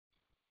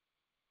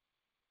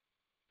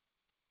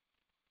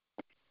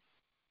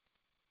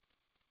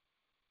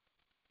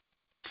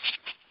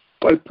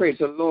Well, praise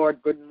the Lord.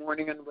 Good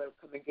morning and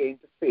welcome again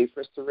to Faith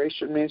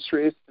Restoration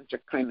Ministries and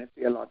Shekinah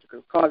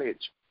Theological College.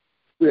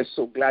 We are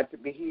so glad to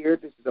be here.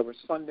 This is our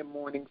Sunday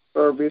morning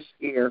service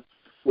here,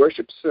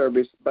 worship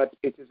service, but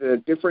it is a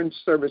different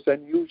service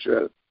than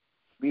usual.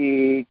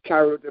 We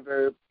carried a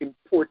very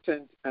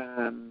important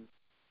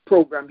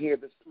program here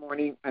this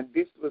morning, and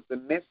this was the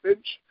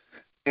message,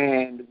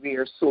 and we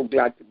are so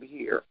glad to be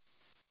here.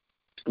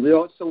 We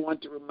also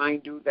want to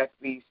remind you that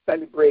we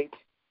celebrate,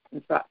 in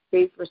fact,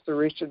 Faith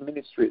Restoration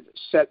Ministries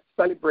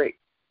celebrate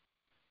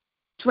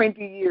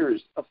 20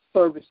 years of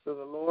service to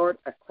the Lord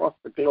across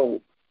the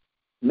globe.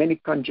 Many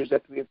countries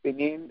that we have been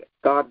in,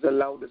 God's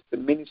allowed us to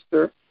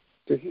minister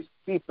to His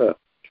people.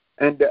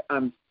 And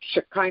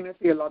Shekinah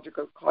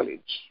Theological College,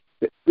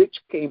 which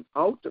came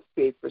out of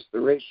Faith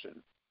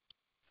Restoration,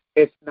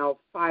 is now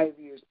 5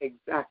 years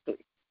exactly.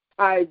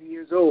 5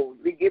 years old.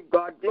 We give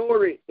God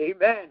glory.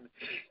 Amen.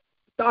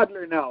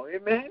 Toddler now.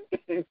 Amen.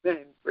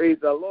 Amen. Praise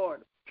the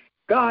Lord.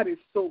 God is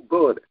so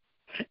good.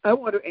 I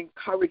want to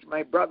encourage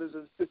my brothers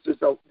and sisters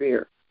out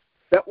there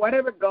that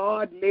whatever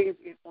God lays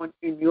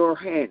in your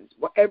hands,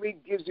 whatever He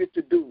gives you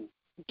to do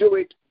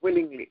it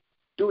willingly.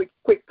 Do it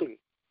quickly.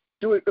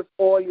 Do it with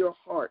all your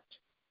heart.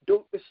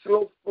 Don't be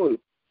slothful.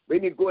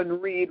 When you go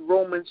and read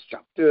Romans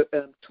chapter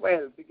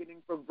 12, beginning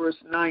from verse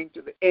 9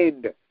 to the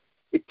end,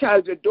 it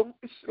tells you don't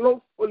be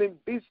slothful in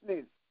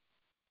business.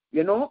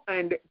 You know,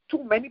 and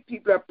too many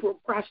people are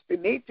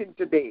procrastinating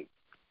today.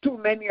 Too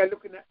many are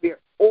looking at their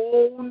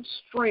own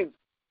strength,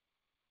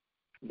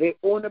 their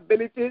own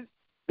abilities,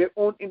 their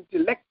own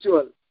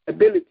intellectual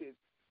abilities,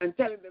 and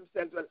telling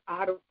themselves, well,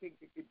 I don't think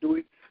they can do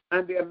it.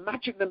 And they are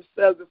matching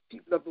themselves with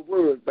people of the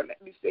world. But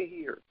let me say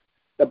here,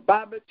 the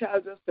Bible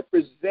tells us to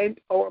present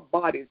our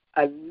bodies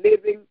a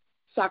living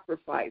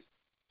sacrifice,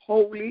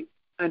 holy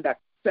and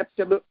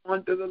acceptable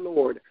unto the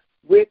Lord,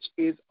 which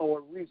is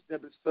our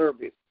reasonable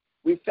service.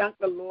 We thank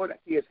the Lord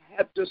that He has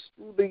helped us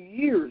through the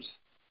years.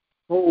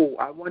 Oh,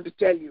 I want to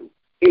tell you,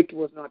 it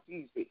was not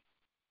easy.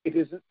 It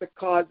isn't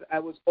because I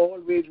was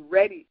always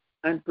ready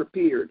and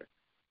prepared,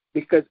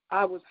 because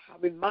I was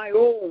having my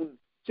own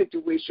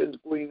situations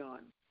going on.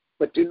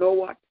 But you know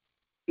what?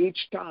 Each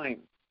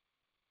time,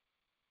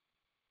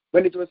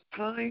 when it was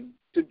time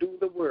to do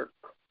the work,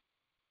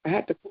 I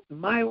had to put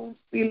my own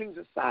feelings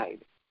aside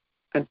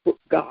and put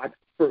God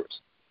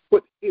first,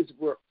 put His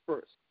work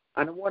first.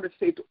 And I want to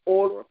say to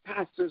all our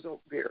pastors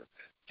out there,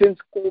 since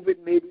COVID,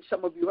 maybe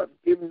some of you have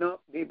given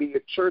up, maybe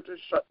your church is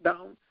shut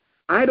down.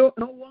 I don't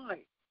know why.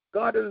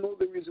 God will know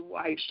the reason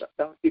why it's shut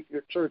down if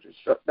your church is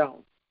shut down.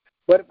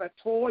 But if at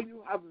all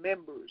you have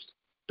members,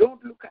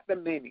 don't look at the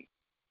many.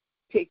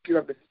 Take care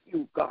of the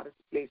few God has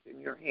placed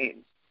in your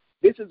hands.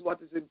 This is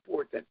what is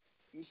important.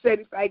 He said,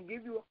 if I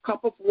give you a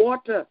cup of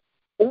water,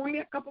 only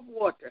a cup of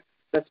water,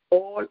 that's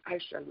all I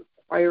shall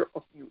require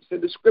of you. So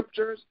the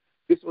scriptures,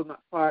 this was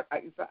not part.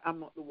 In fact,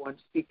 I'm not the one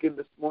speaking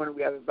this morning.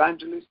 We have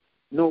evangelist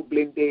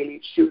Noblin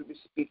Daly. She will be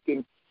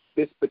speaking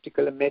this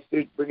particular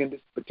message, bringing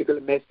this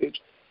particular message,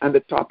 and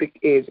the topic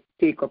is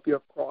take up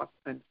your cross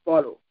and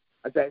follow.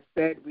 As I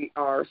said, we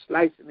are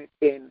slicing it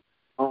in.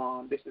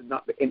 This is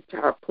not the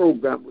entire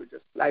program. We're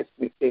just slicing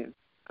it in,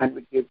 and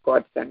we give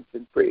God thanks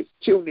and praise.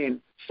 Tune in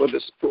for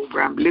this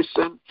program.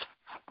 Listen,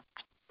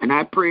 and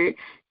I pray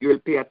you will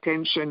pay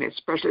attention,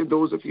 especially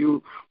those of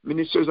you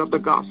ministers of the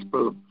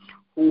gospel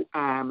who,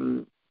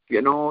 some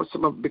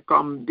have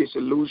become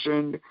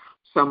disillusioned.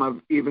 Some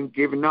have even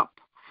given up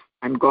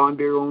and gone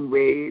their own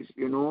ways,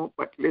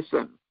 But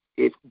listen,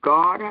 if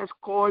God has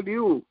called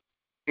you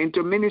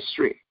into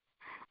ministry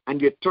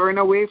and you turn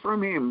away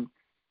from Him,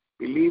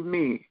 believe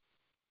me,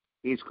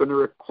 He's going to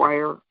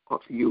require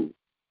of you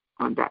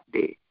on that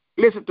day.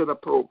 Listen to the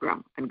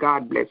program, and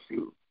God bless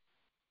you.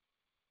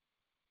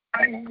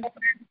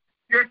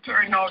 Your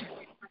turn now to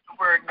speak the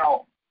word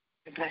now.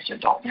 Bless you,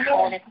 Doctor.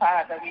 Holy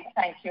Father, we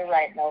thank you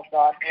right now,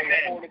 God, for your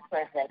holy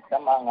presence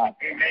among us.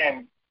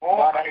 Amen.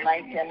 God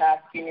Almighty, I'm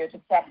asking you to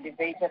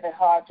captivate every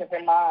heart,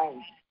 every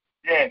mind.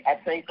 Yes. I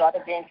pray, God,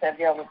 against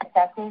every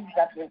obstacle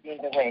that will be in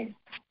the way.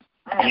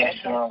 Yes,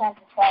 Lord.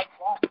 Sanctify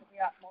God to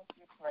the utmost,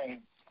 we pray.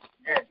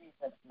 Yes. In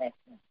Jesus' name.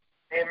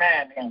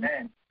 Amen.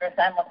 Amen. First,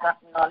 I must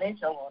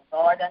acknowledge our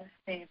Lord and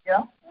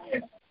Savior,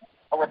 Yes.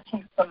 our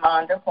Chief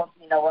Commander, for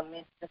being in our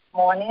midst this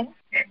morning.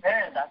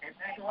 Amen. That is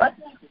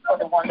good for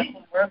the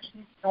wonderful work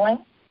she's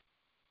doing.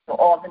 To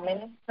all the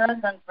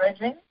ministers and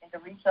brethren in the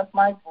reach of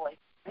my voice,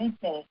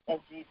 greetings in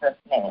Jesus'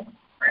 name.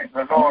 Praise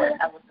the Lord.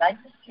 I would like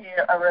to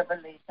share a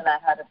revelation I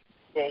had a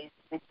few days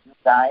with you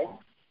guys.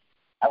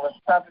 I was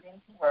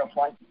traveling to work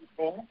one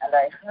evening, and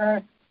I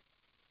heard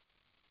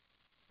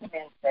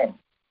Stephen say,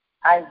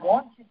 I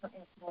want you to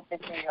include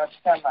this in your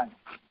sermon.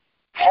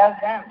 Tell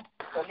them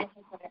to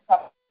listen to the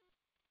topic.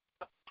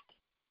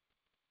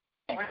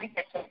 Really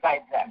get to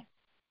guide them.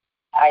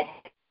 I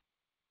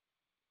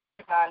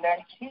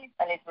Commander-in-Chief,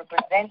 and it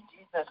represents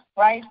Jesus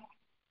Christ,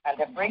 and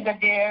the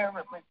Brigadier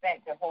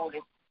represents the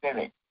Holy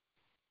Spirit.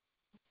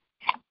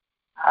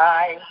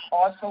 I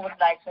also would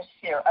like to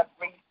share a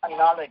brief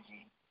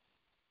analogy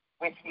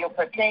with you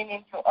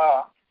pertaining to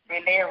a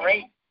relay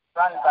race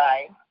run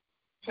by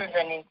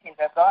children in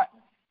kindergarten.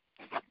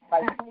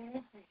 My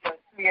niece is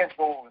 3 years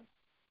old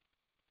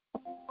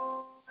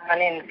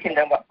and in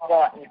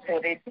kindergarten. So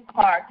they took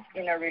part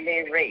in a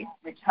relay race,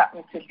 which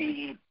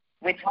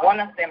one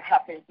of them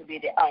happened to be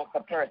the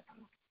anchor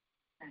person.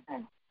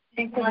 Mm-hmm.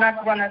 She could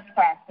not run as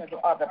fast as the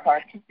other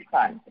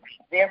participants.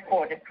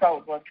 Therefore, the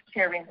crowd was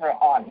cheering her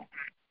on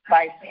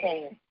by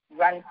saying,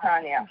 "Run,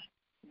 Tanya,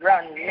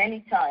 run,"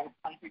 many times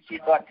until she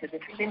got to the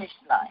finish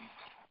line.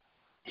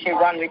 She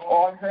ran with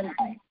all her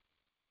might,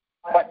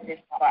 but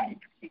despite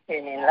she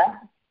came in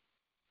last.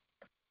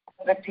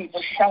 The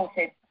people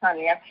shouted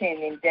Tanya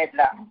came in dead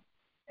last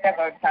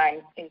several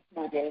times,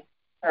 including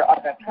her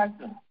other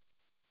cousin.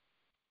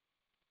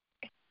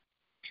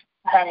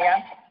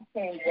 Tanya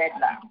came dead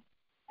last.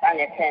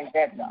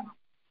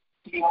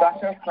 She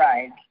got her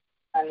prize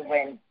and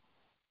went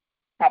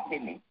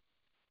happily.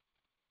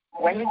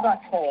 When we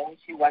got home,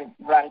 they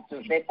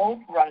both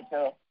ran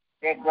to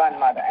their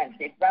grandmother and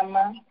said,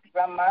 Grandma,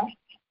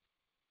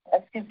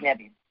 excuse me a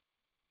bit.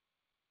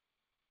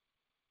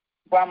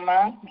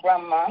 Grandma,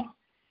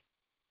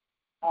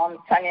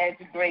 Tanya is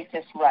the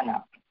greatest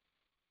runner.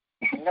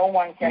 No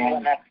one can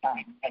run as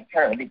fast as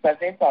her because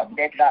they thought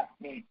dead last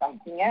means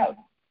something else.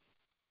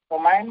 So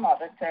my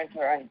mother turned to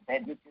her and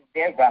said, "This is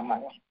their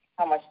grandmother.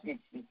 How much did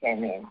she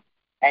come in?"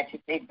 And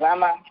she said,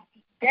 "Grandma,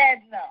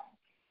 dead now."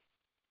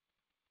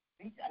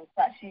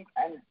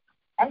 And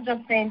I'm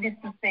just saying this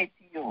to say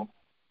to you,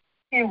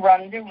 she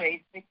ran the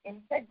race with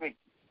integrity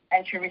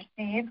and she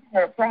received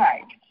her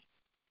prize.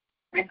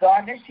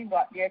 Regardless, she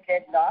got there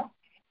dead last.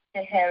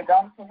 She held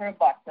on to her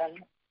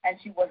button and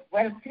she was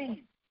well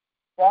pleased.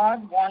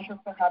 God wants us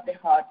to have the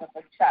heart of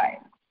a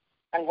child.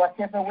 And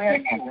whatever we're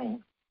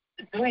doing,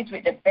 to do it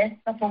with the best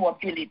of our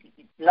ability.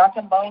 It's not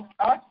about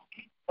us,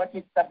 but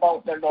it's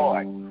about the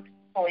Lord.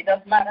 So it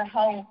doesn't matter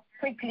how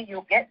quickly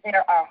you get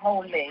there or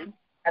how late.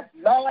 As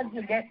long as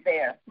you get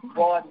there,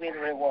 God will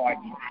reward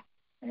you.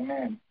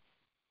 Amen.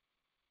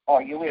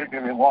 Or you will be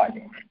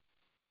rewarded.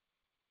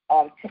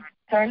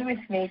 Turn with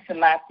me to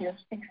Matthew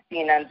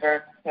 16 and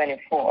verse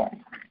 24.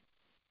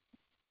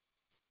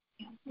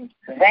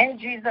 Then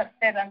Jesus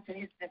said unto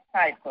his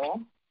disciples,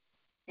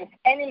 "If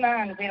any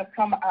man will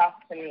come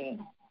after me,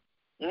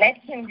 let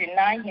him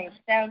deny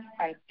himself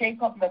and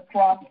take up the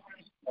cross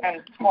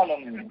and follow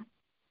me."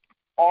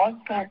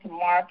 Also to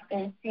Mark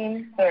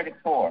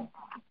 18:34.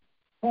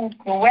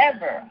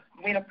 "Whosoever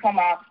will come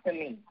after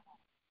me,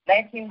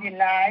 let him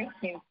deny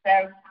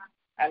himself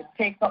and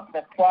take up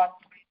the cross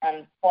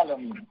and follow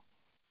me."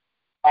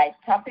 My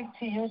topic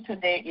to you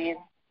today is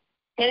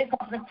take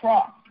up the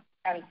cross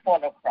and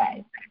follow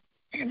Christ.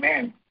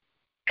 Amen.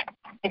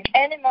 If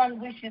anyone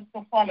wishes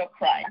to follow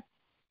Christ,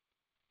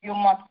 you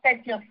must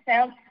set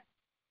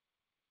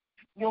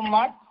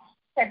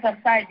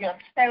aside your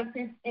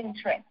selfish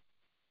interest.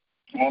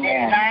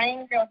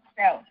 Denying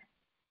yourself,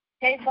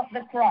 take up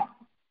the cross,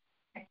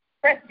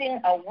 expressing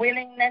a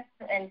willingness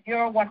to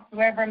endure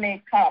whatsoever may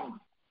come,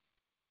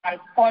 and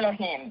follow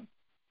him,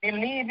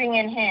 believing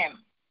in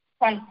him,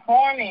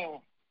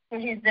 conforming to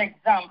his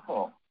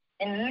example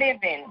in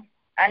living,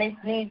 and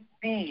if needs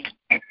be,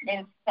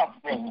 in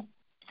suffering,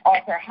 or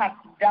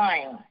perhaps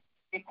dying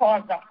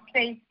because of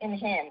faith in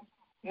him,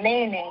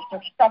 meaning to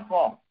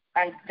suffer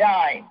and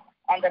die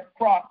on the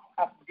cross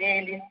of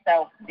daily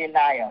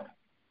self-denial.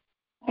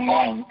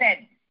 Paul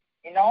said,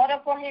 in order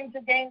for him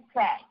to gain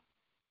Christ,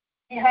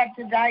 he had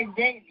to die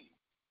daily,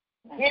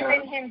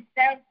 giving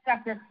himself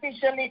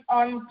sacrificially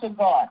unto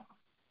God.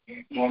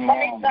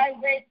 Commit thy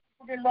way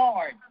to the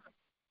Lord,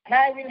 and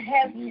I will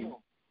help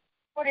you.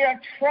 Put your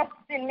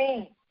trust in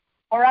me,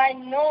 for I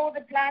know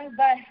the plans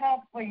I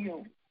have for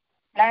you,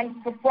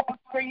 plans to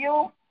prosper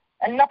you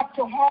and not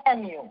to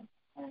harm you.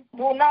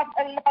 Do not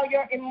allow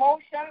your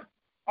emotions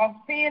or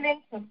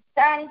feelings to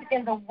stand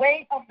in the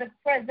way of the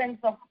presence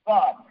of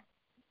God,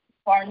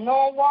 for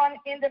no one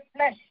in the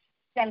flesh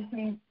can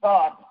please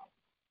God.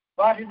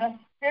 God is a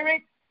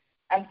spirit,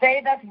 and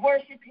they that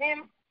worship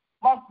him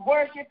must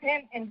worship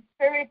him in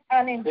spirit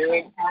and in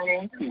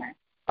truth.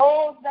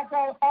 Those that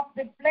are of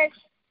the flesh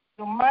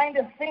to mind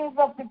the things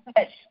of the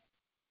flesh.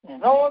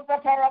 Those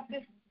that are of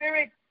the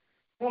spirit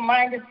to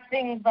mind the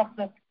things of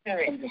the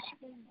spirit.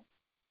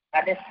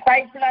 A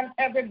disciple and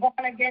every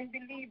born-again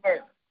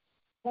believer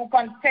who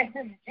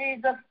confesses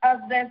Jesus as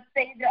their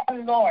Savior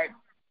and Lord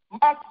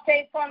must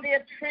take on the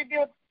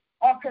attributes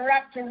or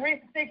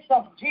characteristics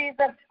of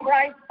Jesus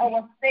Christ,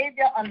 our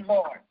Savior and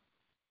Lord.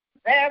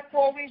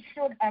 Therefore, we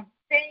should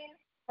abstain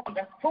from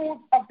the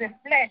fruit of the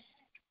flesh,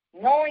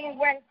 knowing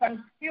when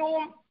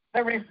consumed,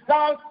 the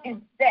result is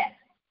death.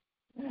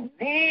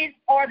 These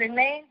are the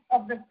names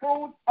of the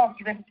fruit of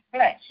the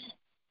flesh: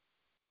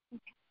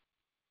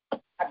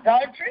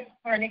 adultery,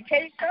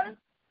 fornication,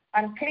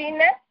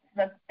 uncleanness,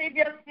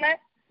 lasciviousness,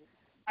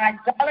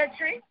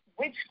 idolatry,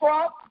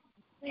 witchcraft,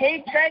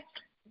 hatred,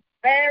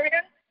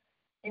 variance,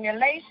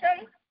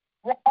 emulation,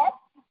 wrath,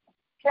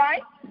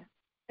 strife,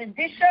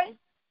 sedition,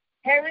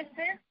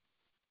 heresy,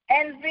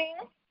 envying,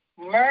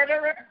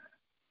 murder,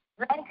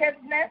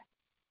 drunkenness,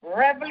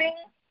 reveling,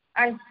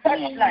 and such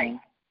like.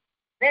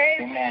 They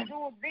who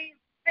do these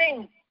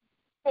things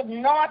could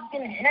not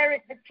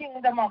inherit the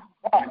kingdom of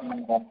God.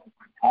 The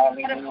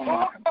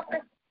fruit of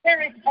the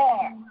Spirit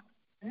are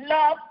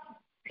love,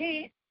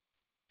 peace,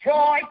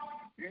 joy,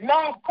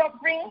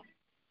 long-suffering,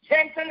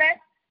 gentleness,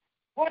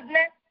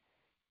 goodness,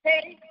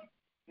 faith,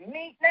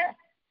 meekness,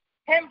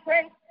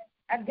 temperance.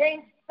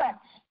 Against such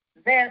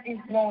there is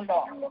no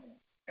law.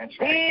 Right.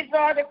 These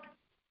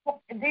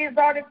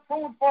are the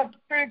fruit for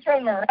spiritual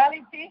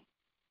morality,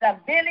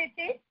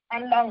 stability,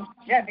 and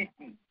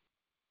longevity.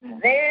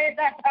 They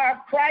that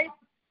are Christ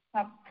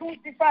have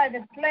crucified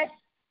the flesh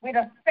with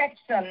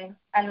affection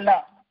and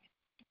love.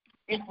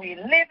 If we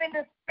live in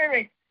the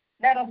Spirit,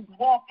 let us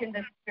walk in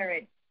the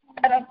Spirit.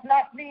 Let us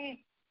not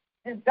be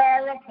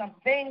desirous of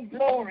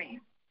vainglory,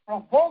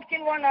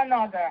 provoking one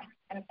another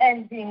and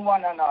envying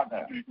one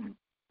another.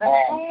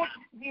 The fruit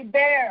we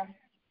bear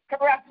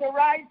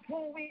characterize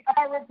who we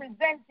are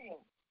representing.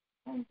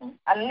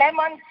 A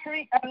lemon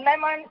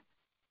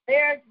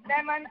bears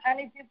lemon, and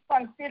it is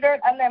considered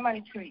a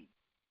lemon tree.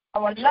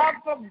 Our love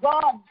for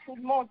God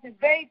should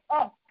motivate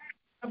us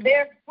to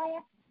bear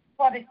fruit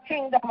for the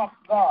kingdom of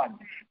God.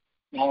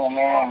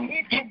 Amen.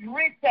 It is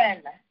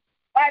written,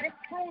 by the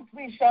fruit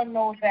we shall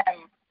know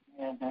them.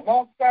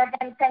 No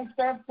servant can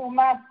serve two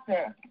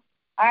masters.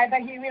 Either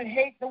he will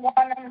hate the one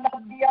and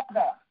love the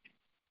other.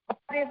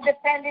 God is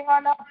depending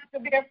on us to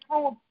bear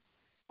fruit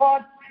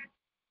for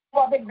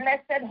the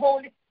blessed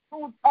Holy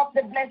fruit of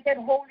the blessed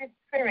Holy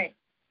Spirit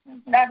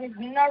that is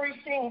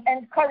nourishing,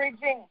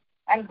 encouraging,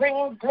 and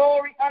bringing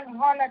glory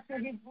and honor to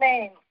his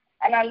name,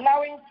 and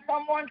allowing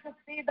someone to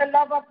see the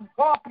love of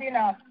God in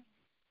us.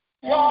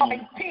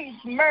 Joy, peace,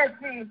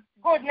 mercy,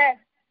 goodness,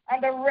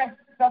 and the rest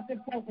of the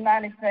fruit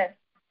manifest.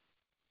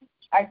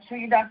 A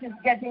tree that is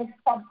getting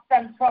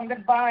substance from the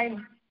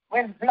vine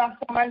will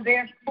blossom and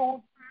bear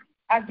fruit.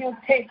 As you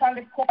take on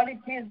the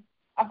qualities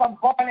of a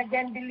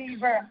born-again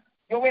believer,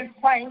 you will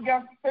find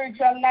your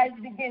spiritual life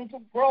begin to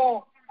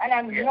grow and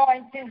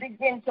anointing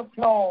begin to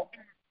flow.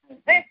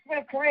 This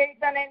will create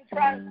an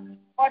entrance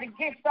for the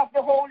gift of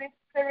the Holy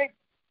Spirit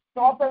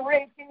to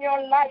operate in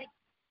your life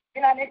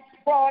in an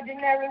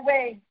extraordinary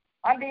way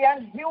and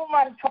beyond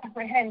human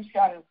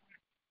comprehension.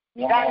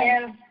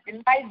 Daniel,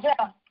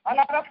 Elijah, and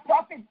other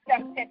prophets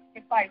can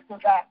testify to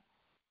that.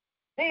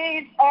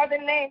 These are the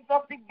names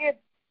of the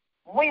gifts: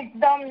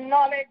 wisdom,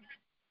 knowledge,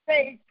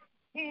 faith,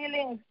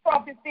 healing,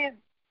 prophecies,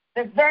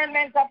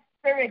 discernment of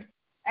spirit,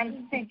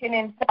 and speaking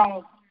in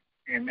tongues.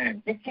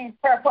 Amen. The key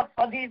purpose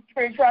for these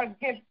spiritual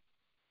gifts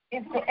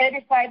is to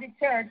edify the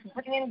church,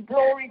 bringing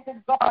glory to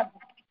God,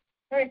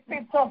 to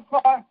equip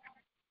us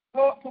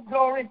to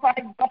glorify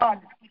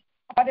God,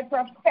 for the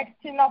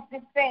perfecting of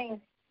the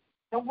saints,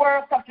 the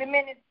work of the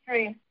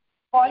ministry,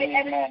 for the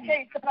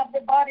edification of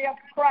the body of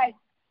Christ,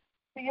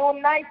 to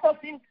unite us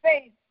in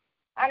faith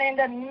and in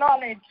the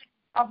knowledge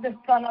of the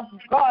Son of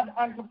God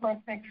unto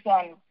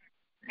perfection.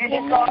 It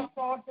is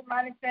also to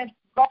manifest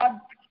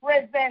God's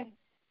presence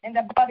in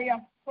the body of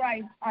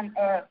Christ on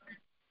earth.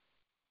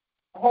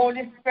 The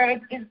Holy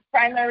Spirit is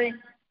primary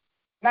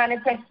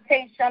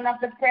manifestation of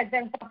the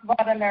presence of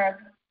God on earth.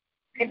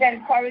 It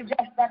encourages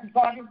us that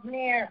God is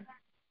near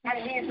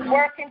and he is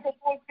working to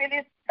fulfill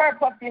his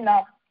purpose in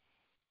us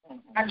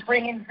and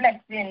bringing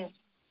blessings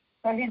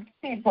to his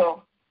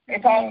people.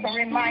 It also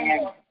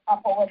reminds us of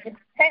our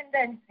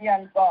dependency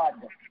on God.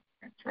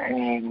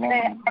 They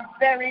are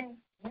very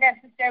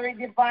necessary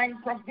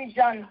divine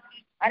provision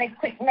and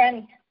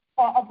equipment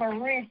for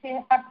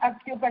operating at a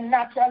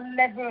supernatural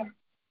level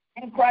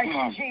in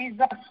Christ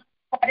Jesus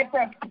for the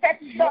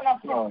perfection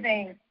of the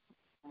saints.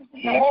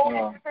 The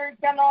Holy Spirit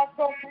can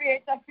also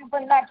create a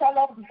supernatural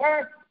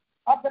outburst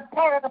of the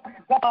power of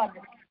God.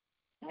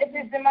 It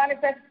is the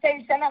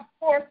manifestation of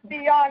force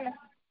beyond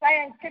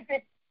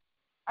scientific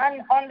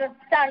and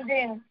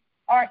understanding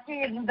or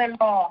even the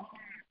law.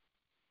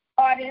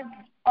 God is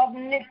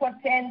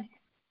omnipotent,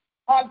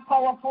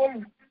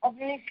 all-powerful,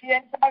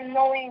 omniscient,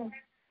 all-knowing,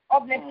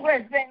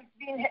 omnipresent,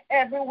 being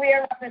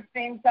everywhere at the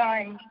same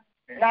time.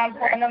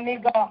 Alpha and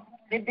Omega,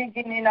 the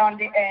beginning and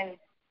the end.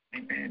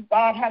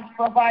 God has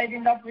provided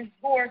enough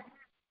resource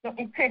to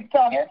equip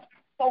us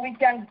so we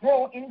can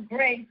grow in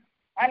grace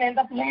and in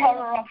the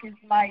power of his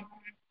might.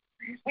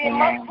 We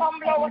must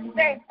humble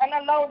ourselves and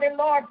allow the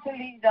Lord to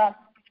lead us.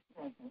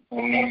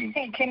 In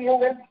seeking you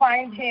will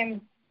find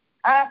him.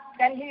 Ask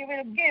and he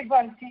will give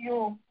unto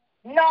you.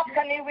 Knock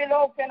and he will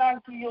open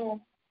unto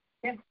you.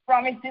 His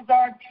promises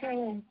are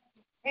true.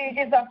 He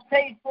is a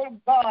faithful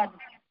God.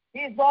 He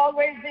is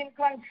always in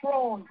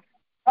control.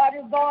 God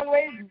is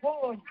always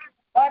good.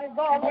 God is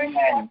always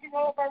watching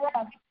over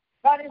us.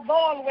 God is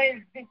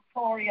always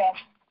victorious.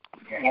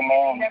 He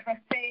never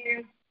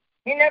fails.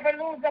 He never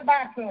loses a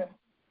battle.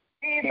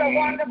 He is a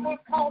wonderful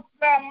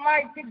counselor,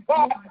 mighty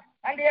God,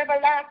 and the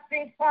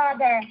everlasting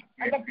Father,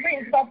 and the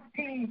Prince of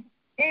Peace.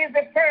 He is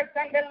the first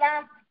and the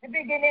last, the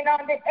beginning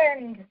and the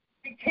end,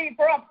 the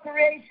keeper of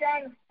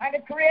creation and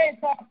the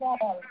creator of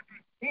all.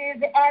 He is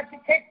the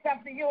architect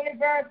of the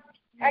universe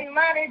and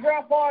manager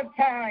of all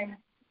time.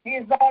 He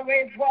is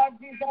always was,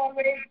 he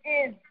always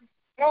is,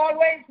 and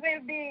always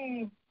will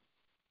be.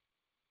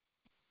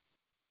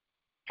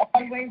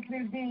 always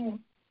will be,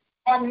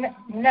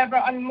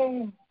 never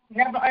unmoved,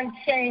 never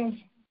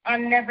unchanged,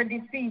 and never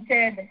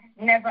defeated,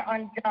 never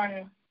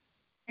undone.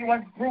 He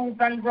was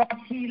bruised and brought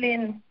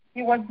healing.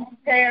 He was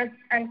pierced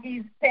and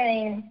eased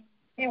pain.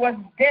 He was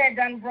dead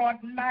and brought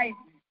life.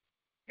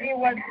 He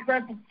was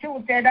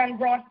persecuted and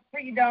brought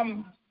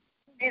freedom.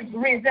 He is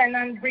risen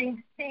and brings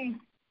peace.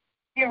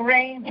 He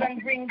reigns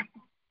and brings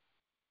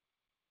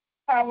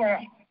power.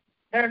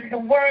 The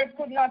world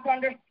could not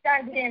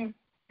understand him.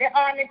 The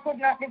army could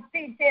not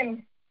defeat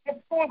him. The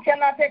school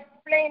cannot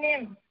explain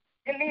him.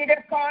 The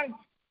leader can't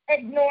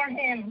ignore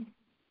him.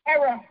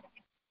 Herod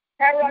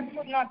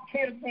could not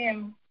kill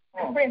him.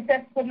 The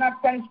princess could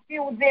not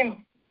confuse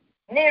him.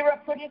 Nero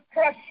couldn't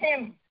crush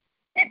him.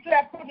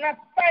 Hitler could not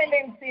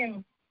silence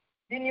him.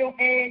 The new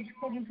age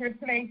couldn't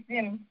replace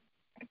him.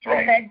 The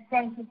dead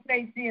can't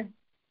replace him.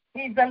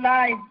 He's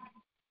alive.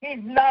 He's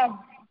love.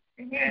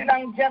 His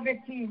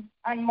longevity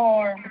and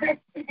more. His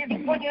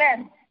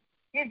goodness.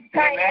 His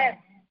kindness.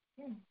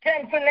 His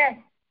gentleness.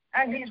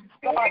 And his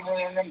God.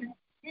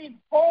 He's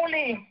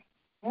holy,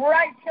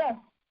 righteous,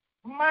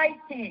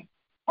 mighty,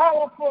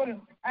 powerful,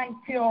 and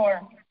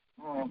pure.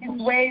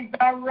 His ways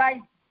are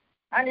right,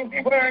 and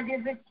his word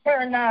is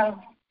eternal.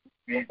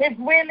 His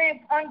will is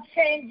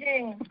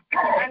unchanging,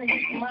 and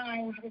his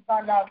mind is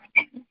on us.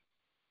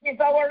 He's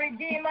our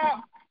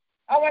Redeemer,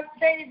 our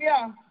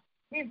Savior.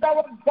 He's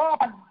our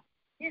God.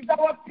 He's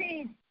our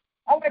peace,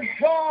 our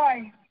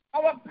joy,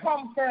 our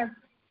comfort,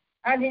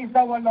 and he's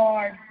our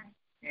Lord.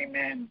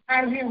 Amen.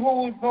 And he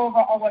rules over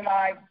our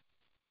lives.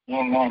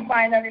 Amen.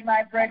 Finally,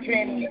 my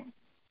brethren,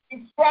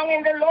 be strong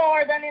in the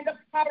Lord and in the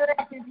power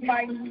of his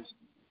might.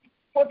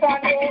 Put on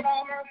the whole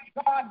armor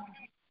of God,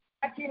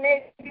 that he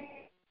may be.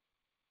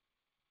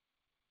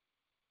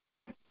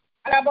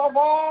 And above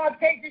all,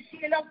 take the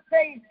shield of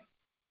faith,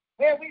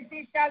 wherewith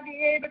he shall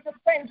be able to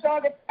quench all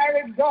the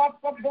fiery darts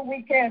of the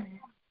wicked,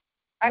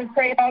 and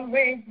pray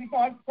always with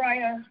all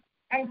prayer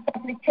and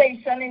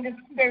supplication in the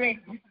Spirit,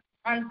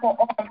 and for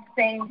all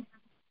saints.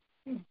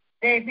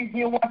 David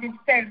knew what it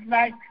felt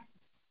like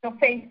to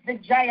face the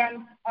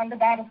giants on the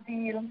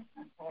battlefield.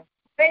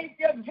 Face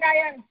your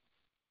giants,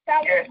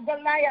 challenge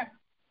Goliath.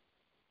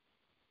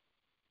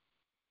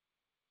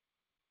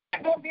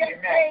 Don't be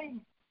afraid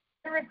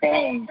to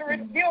repeat, to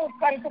rebuke,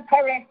 and to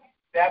correct.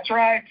 That's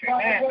right.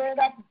 Amen. The word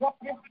of God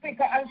is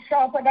quicker and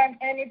sharper than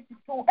any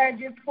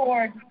two-edged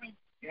sword.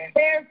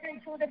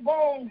 Piercing through the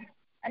bones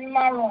and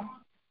marrow.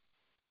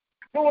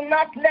 Do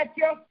not let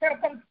your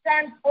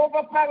circumstance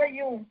overpower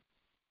you,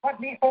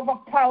 but be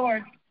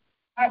overpowered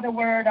by the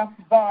word of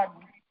God.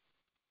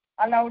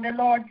 Allow the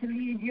Lord to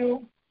lead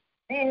you.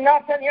 Be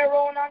not on your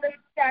own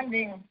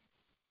understanding,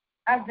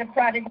 as the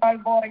prodigal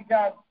boy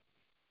does.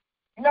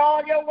 In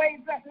all your ways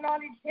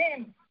acknowledge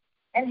him,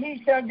 and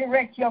he shall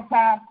direct your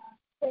path.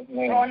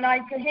 Draw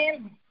nigh to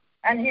him,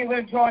 and he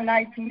will draw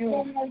nigh to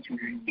you.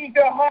 Keep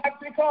your heart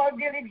with all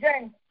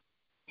diligence.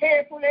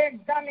 Carefully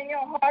examine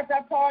your heart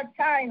at all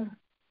times,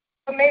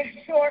 to make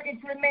sure it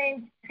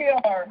remains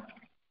pure.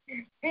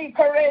 Be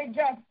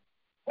courageous.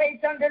 Wait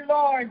on the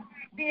Lord.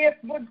 Be of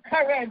good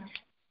courage,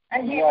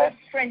 and he will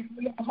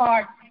strengthen your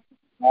heart.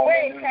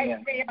 Wait, I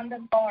say, on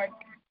the Lord.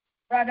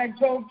 Brother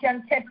Job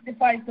can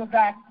testify to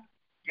that.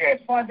 Yes.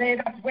 For they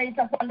that wait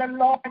upon the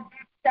Lord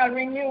shall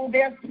renew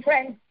their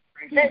strength.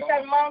 They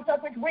shall mount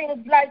up with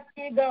wings like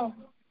eagles.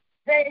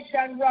 They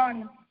shall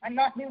run and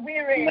not be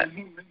weary.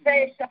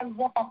 They shall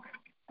walk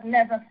and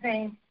never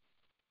faint.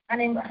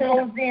 And in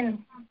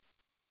closing,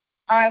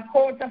 I'll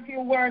quote a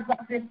few words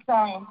of this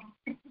song.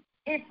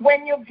 If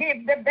when you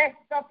give the best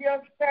of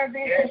your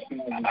service,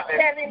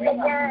 telling the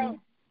world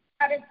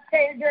that the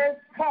Savior's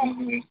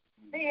come,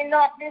 be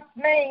not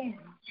dismayed.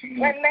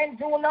 When men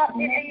do not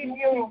believe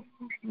you,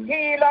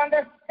 he'll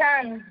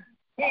understand.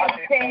 He'll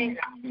say,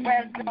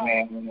 well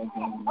done.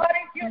 But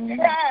if you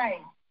try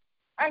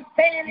and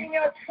fail in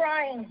your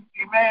trying,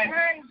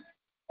 hands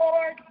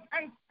forward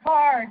and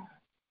scarred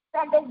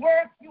from the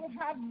work you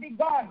have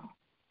begun,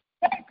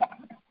 take up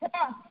the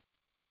cross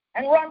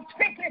and run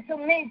quickly to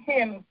meet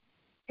him.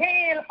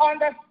 He'll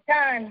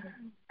understand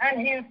and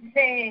he'll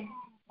say,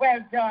 well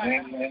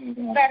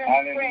done. Let us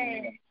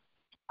pray.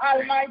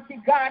 Almighty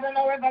God and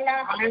our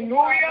everlasting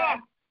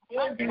Hallelujah.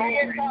 And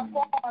creator of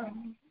all,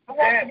 the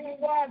one who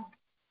was,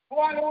 the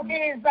one who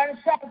is and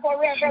shall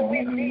forever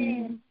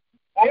be.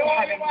 The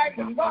only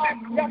wise God,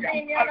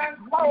 dominion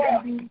and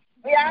power.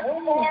 We ask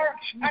for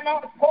an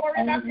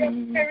outpouring of your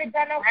spirit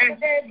and of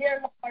today,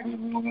 dear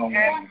Lord.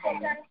 Wash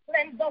us and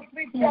cleanse us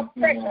with your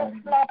precious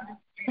blood.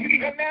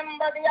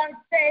 Remember the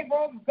unsaved,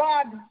 O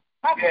God.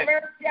 Have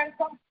mercy and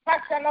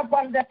compassion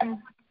upon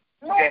them.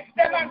 Loose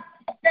them and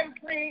set them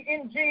free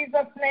in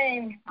Jesus'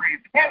 name.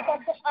 Help us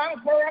to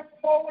anchor our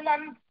soul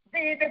and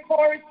see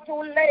before it's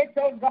too late,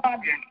 oh God.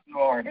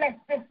 Bless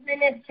this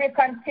ministry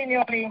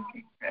continually.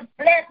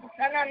 Bless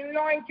and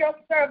anoint your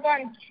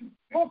servant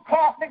who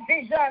caught the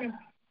vision.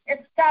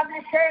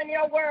 Establish her in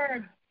your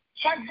word.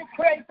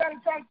 Consecrate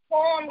and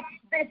transform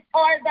this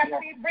oil that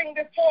we bring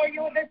before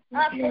you this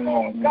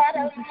afternoon, God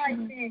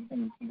Almighty.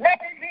 Let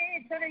it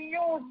be to the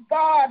use,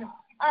 God,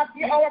 ask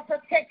you our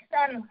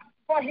protection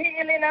for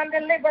healing and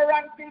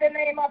deliverance in the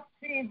name of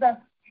Jesus.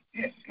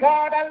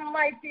 God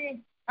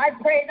Almighty, I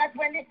pray that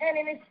when the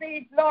enemy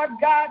sees, Lord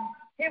God,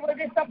 he will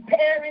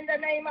disappear in the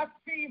name of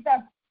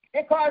Jesus.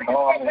 Because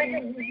when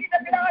you see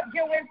the blood,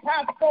 you will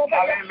pass over.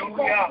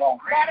 Hallelujah.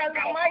 God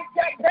Almighty,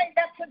 I pray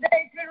that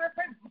today it will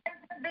represent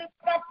the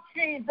blood of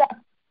Jesus.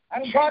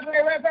 And God,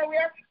 wherever we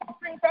are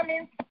suffering from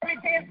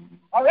infirmities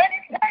or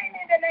any pain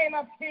in the name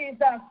of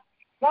Jesus,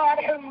 God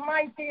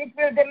Almighty, it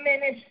will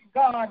diminish,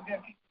 God.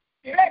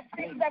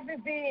 Blessings of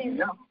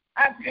disease.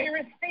 As we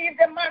receive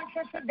the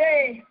mantra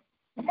today,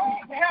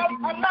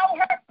 allow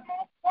her to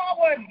move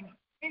forward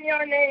in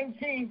your name,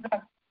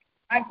 Jesus.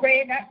 I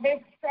pray that this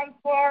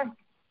transfer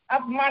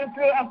of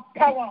mantle of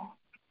power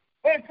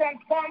will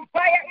transform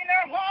fire in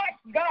her heart,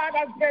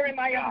 God, as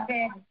Jeremiah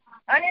said,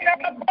 and in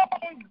her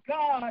bones,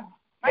 God.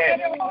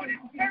 And in the Holy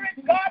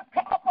Spirit, God,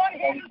 come upon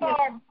him,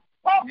 Lord,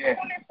 hopefully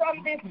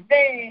from this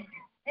day.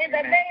 In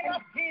the name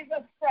of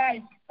Jesus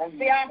Christ,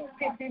 we ask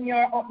it in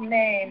your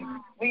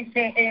name. We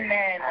say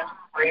amen.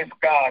 Praise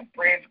God.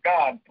 Praise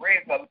God. Praise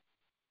the Lord.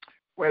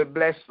 Well,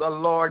 bless the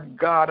Lord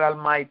God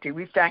Almighty.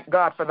 We thank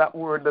God for that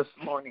word this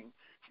morning.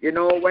 You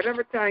know,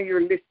 whatever time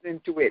you're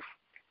listening to it,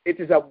 it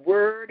is a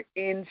word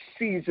in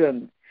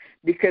season,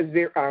 because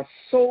there are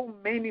so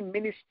many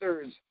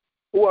ministers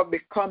who have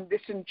become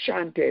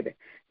disenchanted.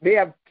 They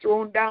have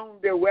thrown down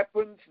their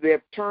weapons. They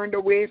have turned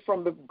away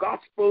from the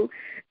gospel,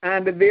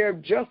 and they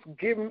have just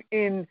given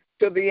in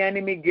to the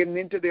enemy, given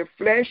into their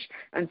flesh,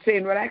 and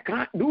saying, well, I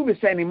can't do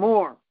this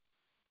anymore.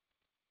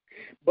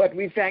 But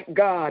we thank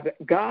God.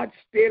 God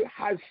still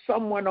has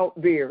someone out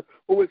there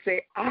who will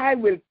say, I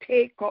will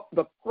take up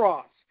the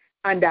cross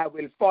and I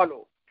will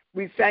follow.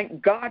 We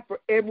thank God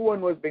for everyone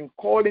who has been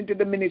called into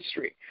the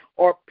ministry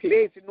or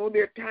placed. You know,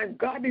 there are times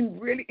God didn't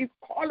really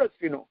call us,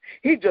 you know.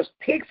 He just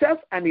takes us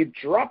and he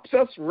drops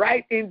us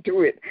right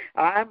into it.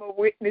 I'm a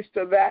witness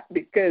to that,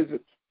 because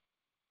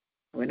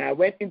when I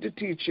went into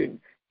teaching,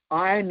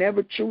 I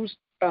never chose,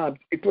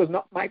 it was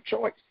not my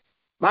choice.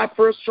 My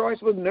first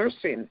choice was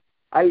nursing.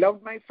 I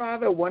loved my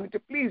father, wanted to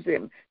please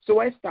him,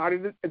 so I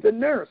started as a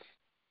nurse.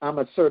 I'm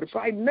a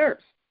certified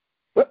nurse.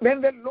 But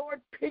then the Lord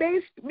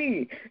placed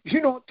me,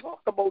 you know, talk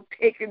about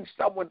taking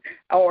someone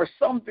or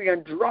something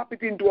and drop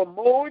it into a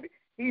mold.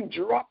 He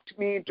dropped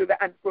me into that,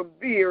 and from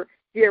there,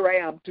 here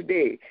I am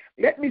today.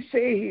 Let me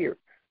say here,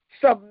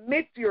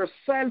 submit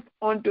yourself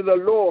unto the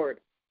Lord.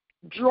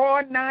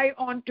 Draw nigh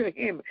unto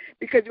him,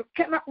 because you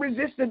cannot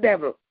resist the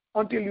devil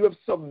until you have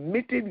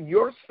submitted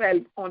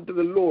yourself unto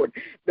the Lord.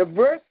 The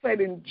verse said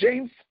in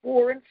James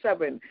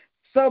 4:7,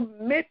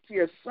 submit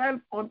yourself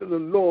unto the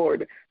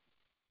Lord.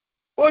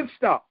 Full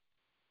stop.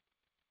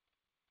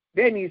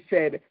 Then he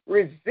said,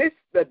 resist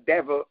the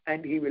devil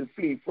and he will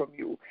flee from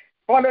you.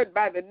 Followed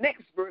by the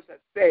next verse that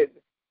says,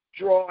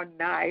 draw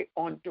nigh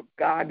unto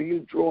God,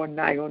 he'll draw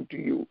nigh unto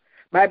you.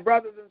 My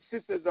brothers and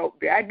sisters out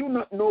there, I do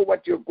not know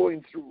what you're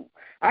going through.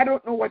 I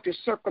don't know what your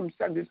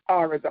circumstances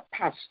are as a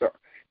pastor.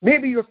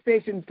 Maybe you're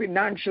facing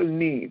financial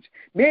needs.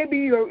 Maybe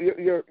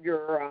your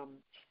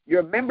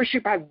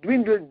membership has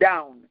dwindled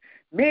down.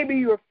 Maybe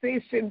you're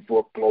facing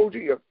foreclosure.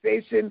 You're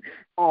facing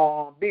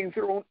being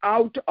thrown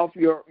out of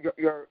your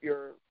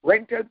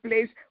rental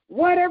place.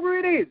 Whatever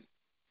it is,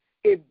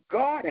 if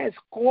God has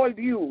called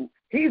you,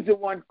 he's the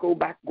one.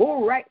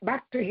 Go right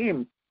back to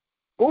him.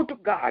 Go to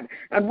God.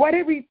 And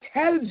whatever he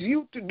tells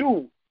you to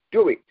do,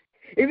 do it.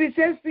 If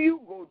he says to you,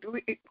 go do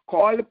it,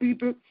 call the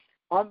people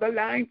on the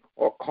line,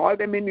 or call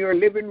them in your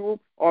living room,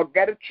 or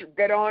get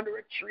under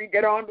a tree,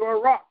 get onto a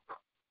rock.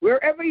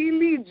 Wherever he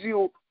leads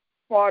you,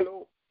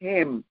 follow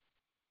him.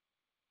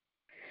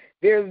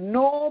 There's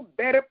no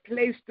better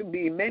place to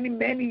be. Many,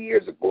 many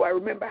years ago, I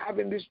remember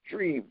having this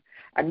dream,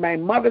 and my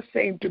mother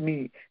saying to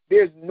me,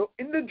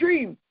 in the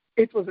dream,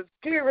 it was as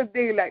clear as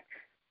daylight,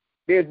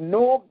 there's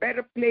no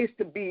better place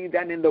to be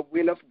than in the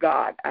will of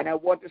God. And I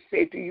want to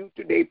say to you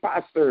today,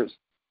 pastors,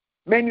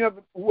 many of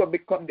you who have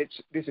become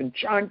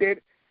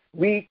disenchanted,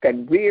 weak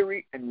and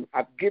weary, and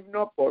have given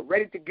up or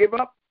ready to give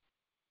up,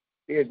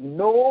 there's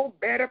no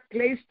better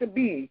place to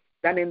be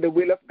than in the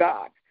will of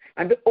God.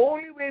 And the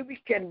only way we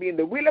can be in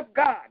the will of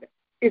God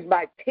is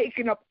by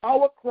taking up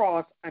our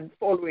cross and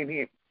following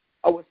him.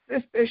 Our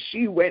sister,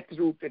 she went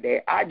through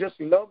today. I just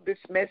love this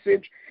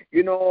message.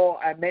 You know,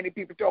 many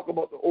people talk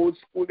about the old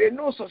school. There's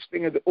no such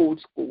thing as the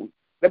old school.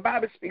 The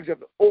Bible speaks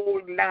of the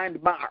old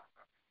landmark.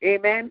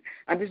 Amen?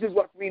 And this is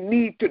what we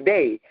need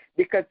today,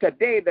 because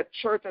today the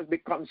church has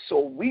become so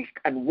weak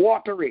and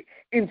watery,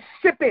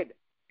 insipid.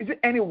 Is it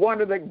any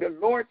wonder that the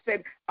Lord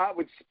said, I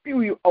would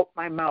spew you out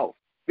my mouth?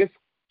 This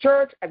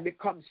church has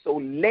become so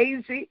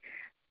lazy,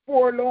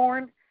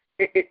 forlorn,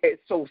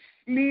 it's so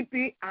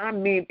sleepy. I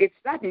mean, it's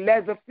that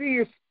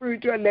laissez-faire,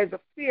 spiritual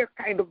laissez-faire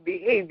kind of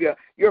behavior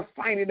you're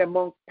finding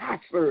among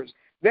pastors.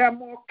 They're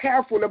more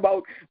careful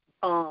about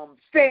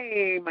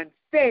fame and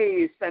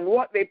face and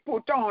what they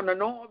put on,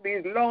 and all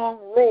these long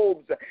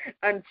robes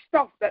and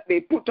stuff that they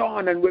put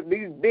on, and with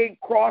these big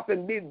crosses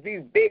and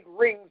these big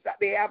rings that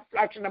they have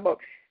flashing about.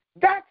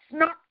 That's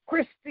not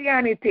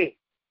Christianity.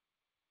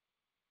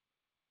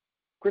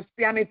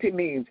 Christianity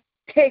means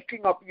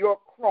taking up your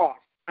cross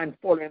and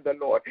following the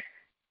Lord.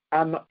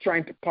 I'm not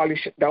trying to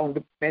polish it down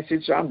the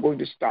message, so I'm going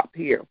to stop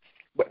here.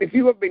 But if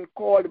you have been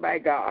called by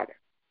God,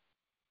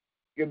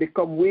 you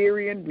become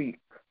weary and weak,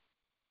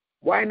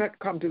 why not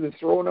come to the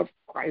throne of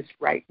Christ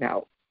right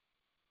now?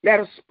 Let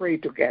us pray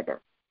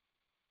together.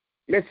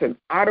 Listen,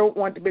 I don't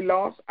want to be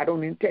lost. I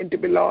don't intend to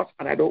be lost,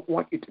 and I don't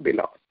want you to be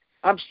lost.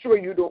 I'm sure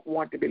you don't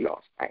want to be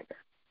lost either.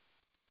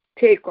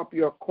 Take up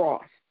your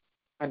cross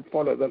and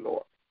follow the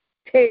Lord.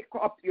 Take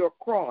up your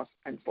cross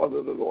and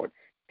follow the Lord.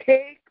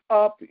 Take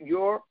up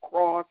your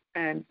cross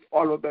and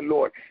follow the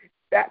Lord.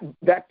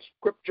 That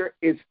scripture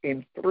is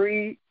in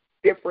 3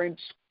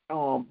 different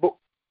books,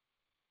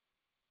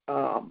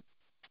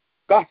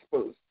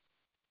 Gospels.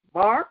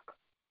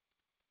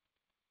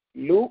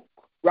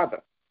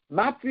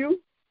 Matthew,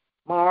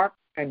 Mark,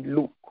 and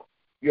Luke.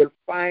 You'll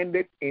find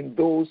it in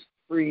those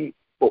 3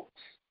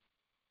 books.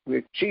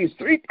 With Jesus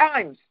 3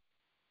 times.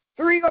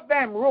 3 of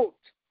them wrote,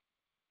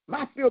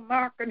 Matthew,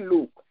 Mark, and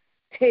Luke.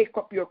 Take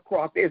up your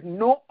cross. There's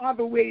no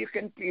other way you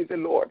can please the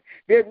Lord.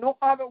 There's no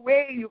other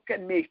way you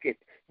can make it.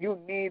 You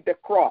need the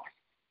cross.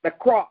 The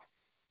cross.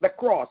 The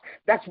cross.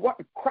 That's what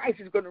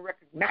Christ is going to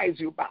recognize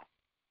you by.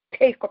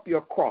 Take up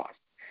your cross.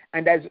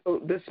 And as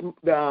this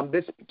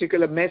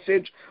particular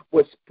message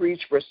was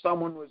preached for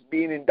someone who was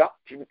being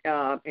inducted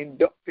in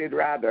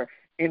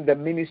the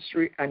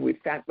ministry, and we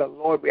thank the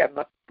Lord. We have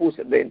not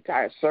posted the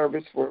entire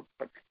service we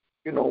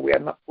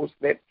have not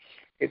posted it.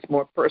 It's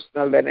more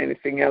personal than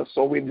anything else,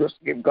 so we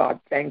just give God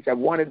thanks. I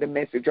wanted the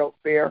message out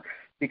there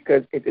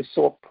because it is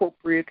so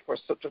appropriate for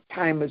such a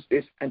time as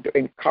this and to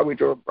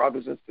encourage our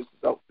brothers and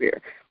sisters out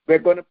there. We're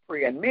going to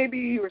pray, and maybe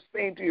you're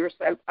saying to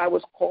yourself, I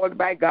was called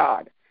by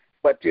God,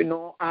 but,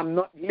 I'm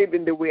not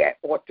living the way I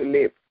ought to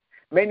live.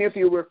 Many of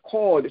you were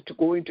called to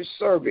go into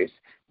service,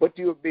 but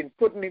you've been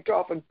putting it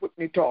off and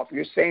putting it off.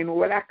 You're saying,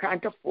 well, I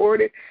can't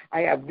afford it.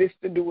 I have this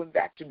to do and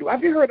that to do.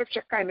 Have you heard of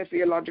Shekinah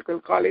Theological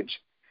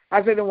College?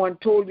 Has anyone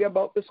told you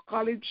about this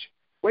college?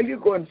 Well, you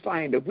go and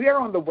find it. We are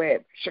on the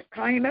web,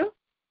 Shekinah,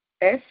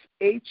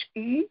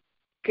 Shekinah,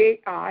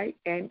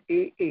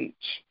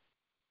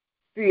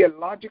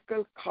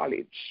 Theological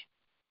College.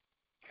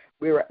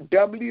 We're at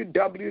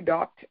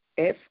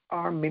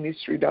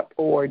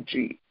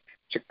www.frministry.org.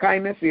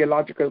 Shekinah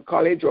Theological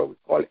College, or we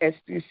call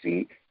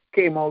STC,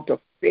 came out of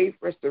Faith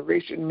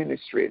Restoration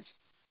Ministries,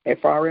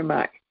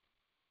 FRMI,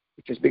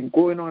 which has been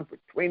going on for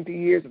 20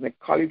 years and a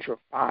college for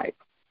 5.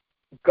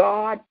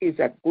 God is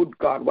a good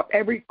God.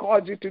 Whatever He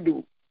calls you to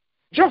do,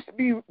 just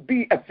be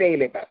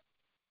available.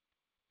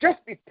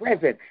 Just be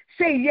present.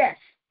 Say yes.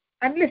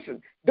 And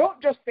listen,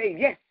 don't just say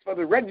yes for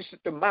the register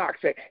to mark.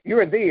 Say,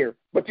 you're there,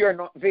 but you're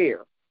not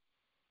there.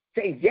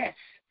 Say yes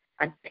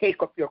and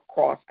take up your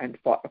cross and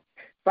follow.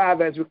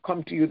 Father, as we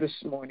come to you this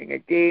morning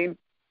again,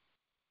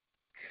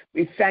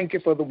 we thank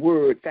you for the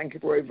word. Thank you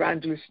for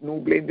Evangelist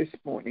Noblein this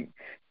morning.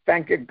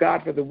 Thank you,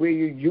 God, for the way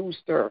you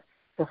used her,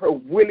 for her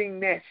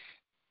willingness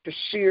to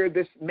share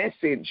this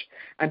message.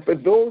 And for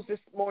those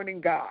this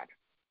morning, God,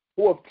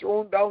 who have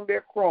thrown down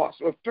their cross,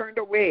 who have turned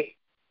away,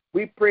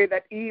 we pray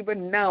that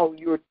even now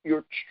you're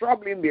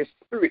troubling their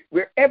spirit,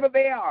 wherever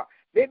they are.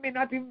 They may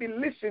not even be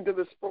listening to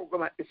this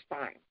program at this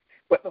time,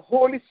 but the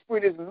Holy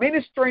Spirit is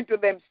ministering to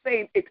them,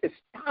 saying it is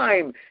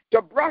time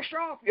to brush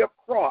off your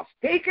cross,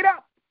 take it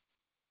up,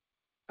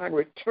 and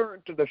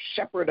return to the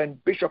shepherd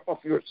and bishop of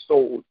your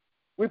soul.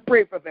 We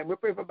pray for them. We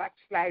pray for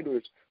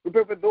backsliders. We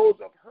pray for those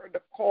who have heard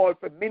the call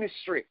for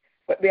ministry,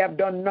 but they have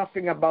done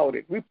nothing about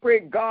it. We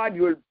pray, God,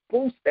 you will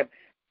boost them,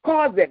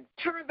 cause them,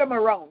 turn them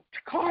around,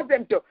 cause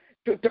them to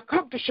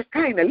come to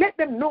Shekinah. Let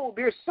them know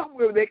there's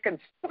somewhere they can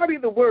study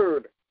the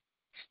Word.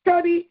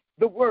 Study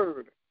the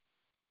Word.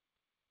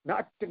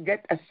 Not to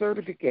get a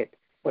certificate,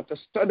 but to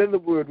study the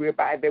Word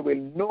whereby they will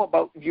know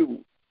about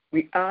you.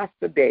 We ask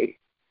today,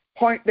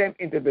 point them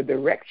into the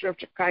direction of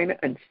Shekinah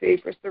and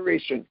Faith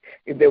Restoration.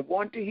 If they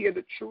want to hear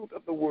the truth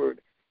of the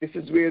Word, this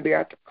is where they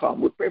are to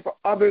come. We pray for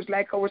others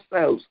like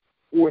ourselves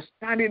who are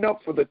standing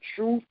up for the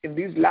truth in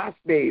these last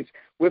days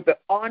with the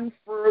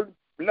unfurled,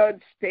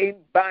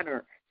 blood-stained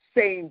banner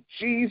saying,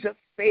 Jesus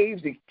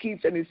saves, He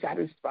keeps, and He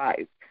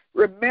satisfies.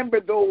 Remember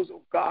those,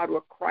 oh God, who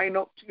are crying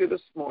out to you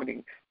this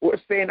morning, who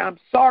are saying, I'm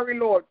sorry,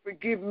 Lord,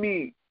 forgive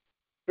me.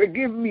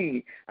 Forgive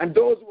me. And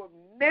those who have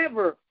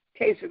never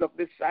tasted of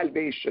this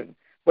salvation,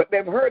 but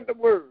they've heard the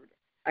word,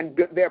 and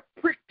they're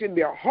pricked in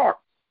their hearts,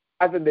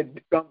 as on the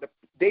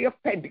day of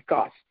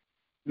Pentecost.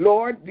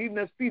 Lord, even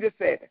as Peter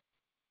said,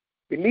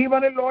 believe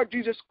on the Lord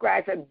Jesus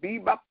Christ and be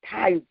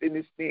baptized in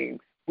His name.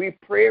 We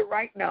pray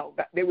right now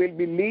that they will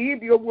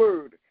believe your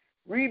word.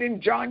 Read in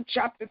John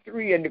chapter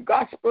 3 in the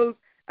Gospels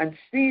and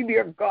see,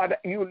 dear God, that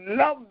you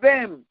love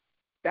them.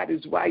 That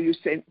is why you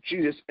sent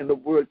Jesus in the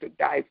world to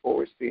die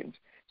for our sins.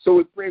 So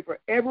we pray for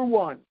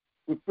everyone.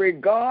 We pray,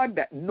 God,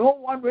 that no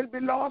one will be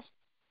lost.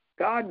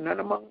 God, none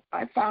among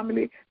my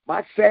family,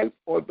 myself,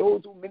 or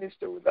those who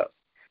minister with us.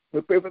 We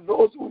pray for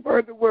those who've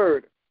heard the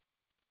word,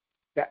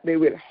 that they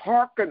will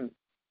hearken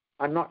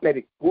and not let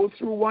it go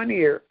through one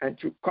ear and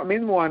to come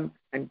in one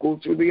and go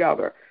through the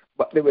other,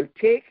 but they will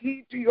take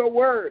heed to your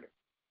word,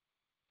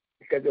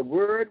 because the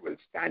word will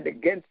stand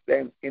against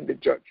them in the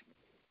judgment.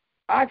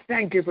 I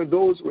thank you for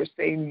those who are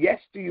saying yes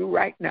to you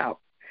right now.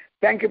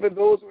 Thank you for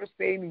those who are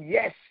saying,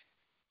 yes,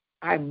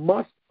 I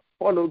must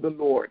follow the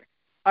Lord.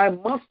 I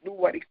must do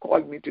what he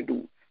called me to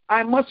do.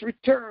 I must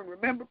return.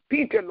 Remember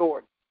Peter,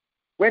 Lord.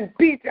 When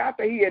Peter,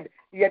 after he had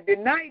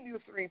denied you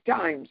 3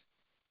 times,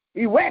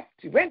 he wept.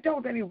 He went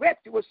out and he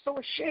wept. He was so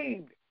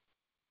ashamed.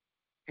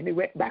 And he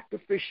went back to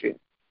fishing.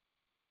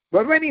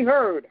 But when he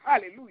heard,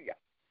 hallelujah,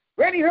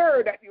 when he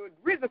heard that you had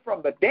risen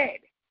from the dead,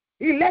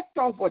 he left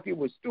off what he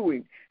was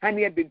doing, and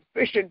he had been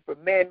fishing for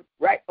men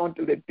right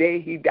until the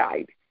day he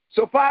died.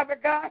 So, Father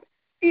God,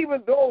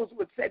 even those who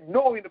had said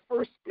no in the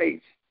first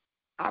place,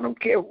 I don't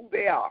care who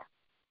they are,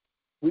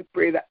 we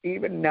pray that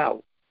even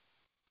now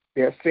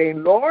they're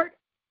saying, Lord,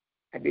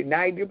 I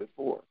denied you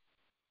before,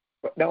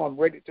 but now I'm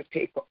ready to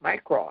take up my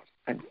cross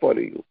and follow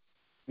you.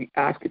 We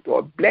ask you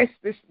to bless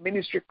this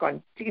ministry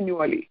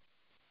continually.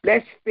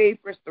 Bless Faith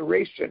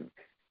Restoration.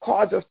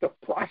 Cause us to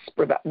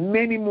prosper, that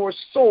many more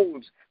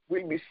souls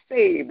will be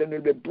saved and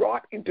will be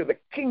brought into the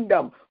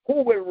kingdom,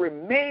 who will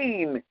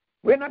remain.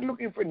 We're not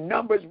looking for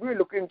numbers. We're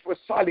looking for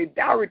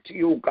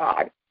solidarity, oh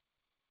God,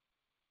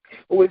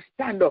 who will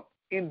stand up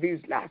in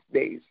these last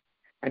days.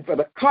 And for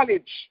the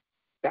college,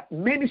 that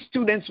many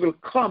students will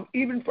come,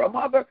 even from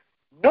other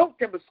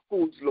notable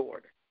schools,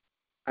 Lord,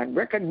 and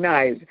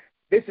recognize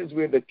this is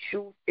where the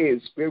truth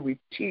is, where we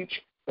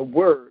teach the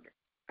word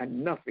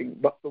and nothing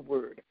but the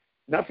word.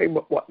 Nothing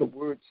but what the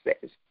word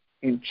says.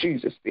 In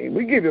Jesus' name,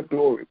 we give you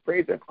glory,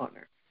 praise, and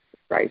honor for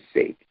Christ's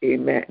sake.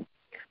 Amen.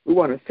 We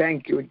want to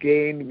thank you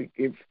again. We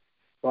give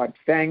God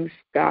thanks.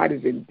 God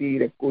is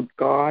indeed a good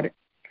God.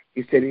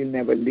 He said he'll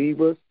never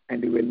leave us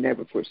and he will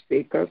never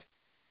forsake us.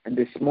 And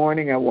this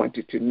morning I want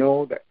you to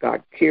know that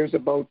God cares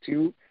about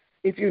you.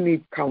 If you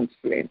need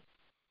counseling,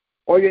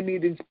 or you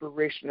need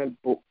inspirational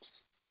books,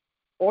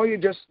 or you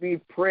just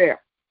need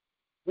prayer,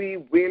 we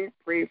will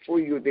pray for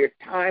you. There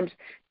are times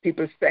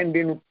people send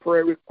in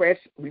prayer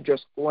requests. We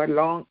just go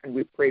along and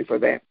we pray for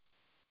them.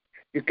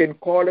 You can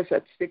call us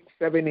at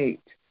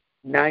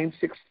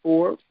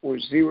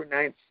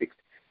 678-964-4096.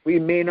 We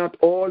may not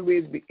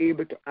always be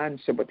able to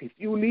answer, but if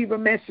you leave a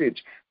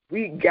message,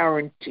 we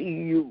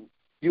guarantee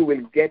you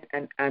will get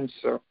an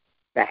answer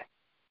back.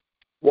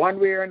 One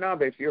way or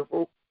another, if you're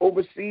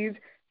overseas,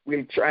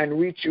 we'll try and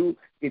reach you.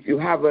 If you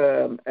have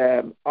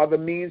other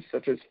means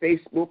such as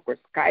Facebook or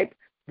Skype,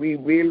 we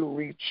will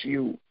reach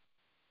you.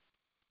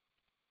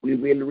 We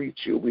will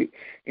reach you.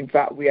 In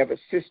fact, we have a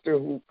sister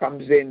who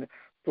comes in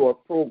to our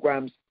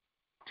programs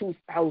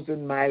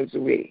 2,000 miles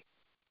away.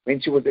 When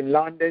she was in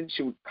London,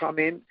 she would come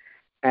in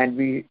and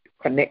we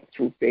connect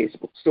through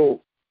Facebook.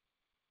 So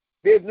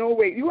there's no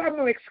way. You have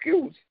no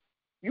excuse.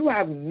 You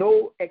have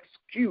no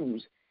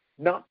excuse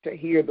not to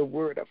hear the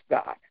word of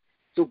God.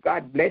 So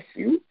God bless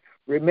you.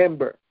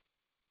 Remember,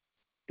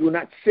 do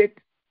not sit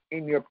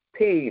in your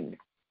pain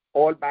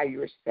all by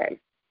yourself.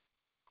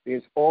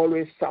 There's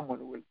always someone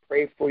who will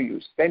pray for you.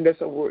 Send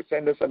us a word,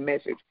 send us a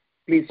message.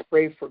 Please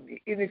pray for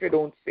me. Even if you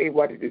don't say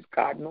what it is,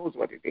 God knows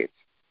what it is.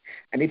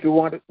 And if you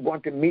want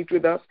to meet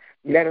with us,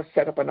 let us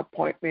set up an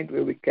appointment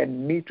where we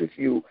can meet with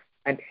you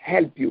and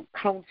help you,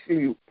 counsel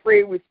you,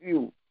 pray with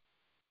you.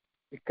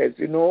 Because,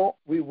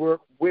 we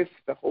work with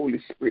the Holy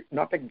Spirit,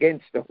 not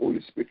against the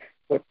Holy Spirit,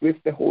 but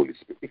with the Holy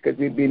Spirit, because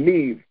we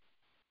believe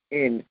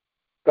in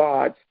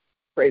God's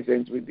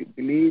presence. We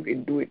believe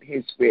in doing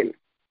his will.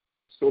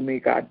 So may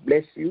God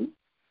bless you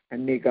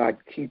and may God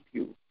keep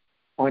you.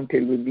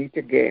 Until we meet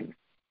again,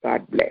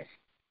 God bless.